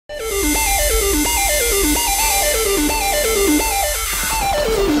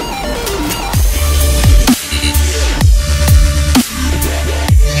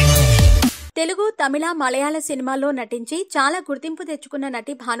తమిళ, మలయాళ సినిమాల్లో నటించి చాలా గుర్తింపు తెచ్చుకున్న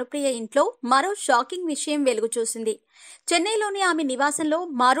నటి భానుప్రియ ఇంట్లో మరో షాకింగ్ విషయం వెలుగు చూసింది. చెన్నైలోని ఆమె నివాసంలో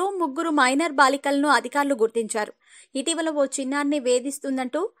మరో 3 మైనర్ బాలికలను అధికారులు గుర్తించారు. ఇటీవల ఓ చిన్నారిని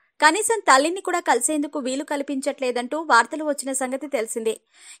వేధిస్తుందంటూ, కనీసం తల్లిని కూడా కలిసేందుకు వీలు కల్పించట్లేదంటూ వార్తలు వచ్చిన సంగతి తెలిసిందే.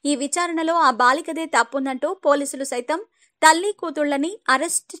 ఈ విచారణలో ఆ బాలికదే తప్పుందంటూ పోలీసులు సైతం తల్లి కూతుళ్లని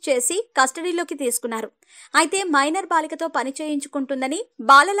అరెస్ట్ చేసి కస్టడీలోకి తీసుకున్నారు. అయితే మైనర్ బాలికతో పని చేయించుకుంటుందని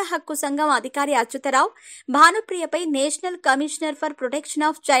బాలల హక్కు సంఘం అధికారి Achyuta Rao భానుప్రియపై national commissioner for protection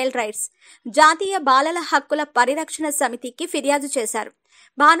of child rights, జాతీయ బాలల హక్కుల పరిరక్షణ సమితికి ఫిర్యాదు చేశారు.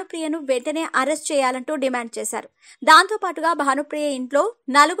 భానుప్రియను వెంటనే అరెస్ట్ చేయాలంటూ డిమాండ్ చేశారు. దాంతోపాటుగా భానుప్రియ ఇంట్లో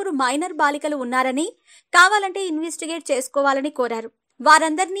 4 మైనర్ బాలికలు ఉన్నారని, కావాలంటే ఇన్వెస్టిగేట్ చేసుకోవాలని కోరారు.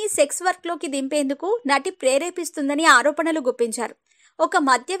 వారందరినీ సెక్స్ వర్క్ లోకి దింపేందుకు నటి ప్రేరేపిస్తుందని ఆరోపణలు గుప్పించారు. ఒక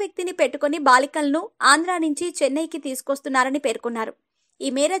మధ్య వ్యక్తిని పెట్టుకుని బాలికలను ఆంధ్రా నుంచి చెన్నైకి తీసుకొస్తున్నారని పేర్కొన్నారు.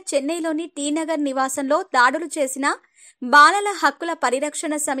 ఈ మేర చెన్నైలోని టీ నగర్ నివాసంలో దాడులు చేసిన బాలల హక్కుల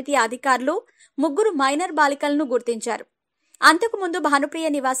పరిరక్షణ సమితి అధికారులు 3 మైనర్ బాలికలను గుర్తించారు. అంతకుముందు భానుప్రియ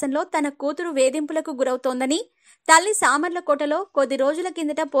నివాసంలో తన కూతురు వేధింపులకు గురవుతోందని తల్లి సామర్లకోటలో కొద్ది రోజుల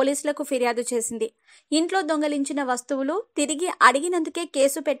కిందట పోలీసులకు ఫిర్యాదు చేసింది. ఇంట్లో దొంగలించిన వస్తువులు తిరిగి అడిగినందుకే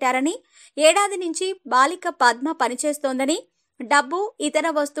కేసు పెట్టారని, ఏడాది నుంచి బాలిక పద్మ పనిచేస్తోందని, డబ్బు, ఇతర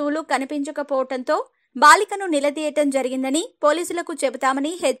వస్తువులు కనిపించకపోవడంతో బాలికను నిలదీయటం జరిగిందని పోలీసులకు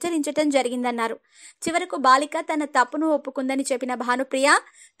చెబుతామని హెచ్చరించటం జరిగిందన్నారు. చివరకు బాలిక తన తప్పును ఒప్పుకుందని చెప్పిన భానుప్రియ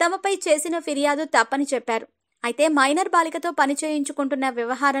తమపై చేసిన ఫిర్యాదు తప్పని చెప్పారు. అయితే మైనర్ బాలికతో పని చేయించుకుంటున్న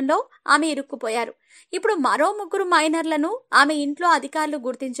వ్యవహారంలో ఆమె ఇరుక్కుపోయారు. ఇప్పుడు మరో 3 మైనర్లను ఆమె ఇంట్లో అధికారులు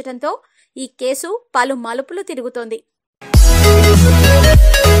గుర్తించడంతో ఈ కేసు పలు మలుపులు తిరుగుతోంది.